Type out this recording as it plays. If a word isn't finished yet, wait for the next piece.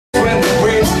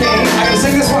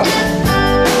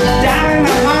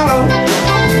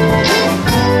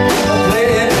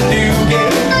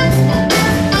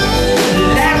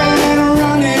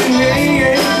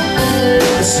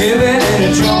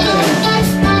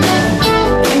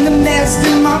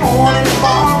morning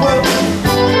forward.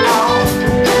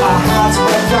 Our hearts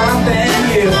were thumping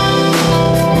you,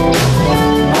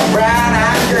 my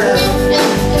brown-eyed girl.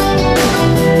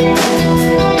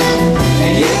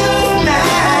 And you and I,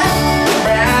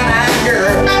 brown-eyed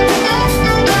girl.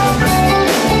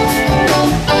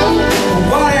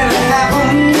 Whatever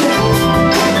happened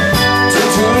to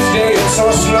Tuesday, it's so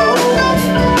slow.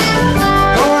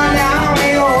 Going down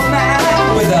the old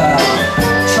night with a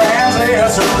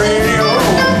transistor radio.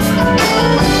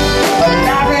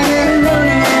 Laughing and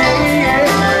running,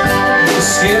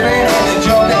 skipping on the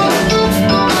Jordan.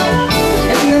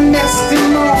 In the misty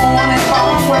morning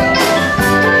forward,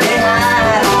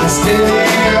 behind the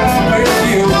stereo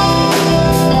with you,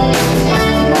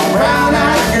 my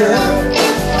brown-eyed girl.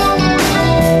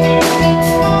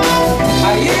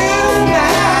 Are you my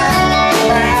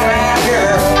brown-eyed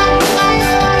girl?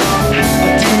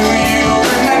 Do you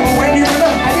remember when you were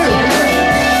little? I do.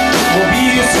 Well, we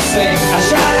used to sing a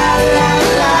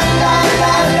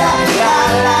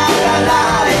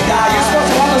sha-la-la-la-la-la-la-la-la-la-la-la-la-la-la. You're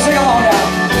supposed to want to sing along now.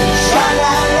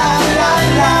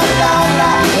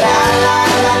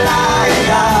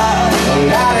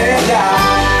 Sha-la-la-la-la-la-la-la-la-la-la-la-la.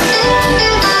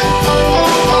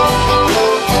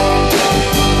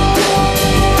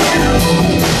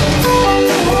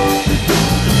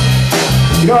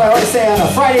 You know what I always say on a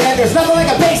Friday night, there's nothing like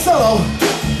a bass solo.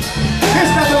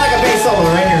 There's nothing like a bass solo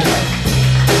right here.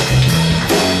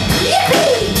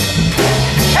 Yippee!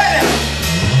 Hey now!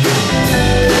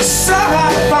 So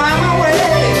I find my way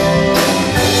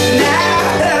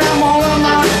now that I'm all on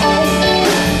my own.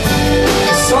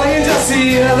 Saw you just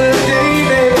the other day,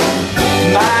 baby.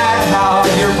 My, how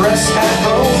your breasts had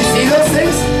grown. You see those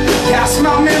things? Cast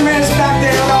my memories back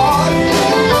there, Lord.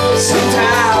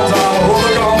 Sometimes I'm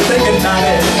overgone thinking about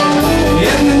it.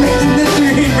 In the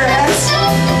green grass,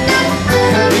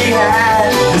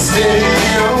 behind the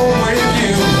stereo with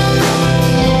you,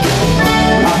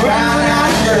 my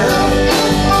brown-eyed girl.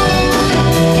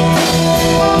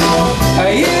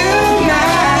 Are you my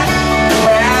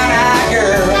brown-eyed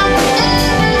girl?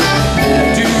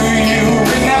 Do you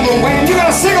remember when? You're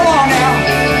gonna sing along now.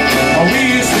 We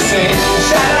used to sing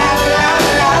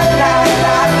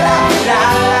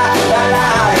sha-la-la-la-la-la-la-la-la-la-la-la.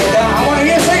 I want to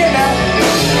hear you sing it now.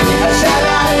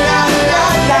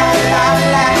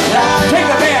 Sha-la-la-la-la-la-la-la. Take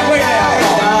the band, wait now.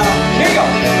 Here you go.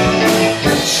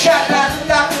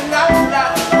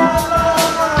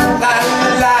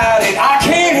 Sha-la-la-la-la-la-la-la-la. I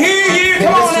can't hear you.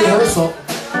 Come on now. Rehearsal.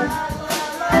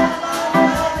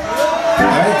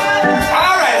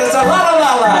 All right, there's a lot of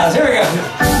la-las. Here we go.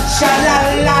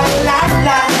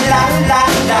 Sha-la-la-la-la-la-la.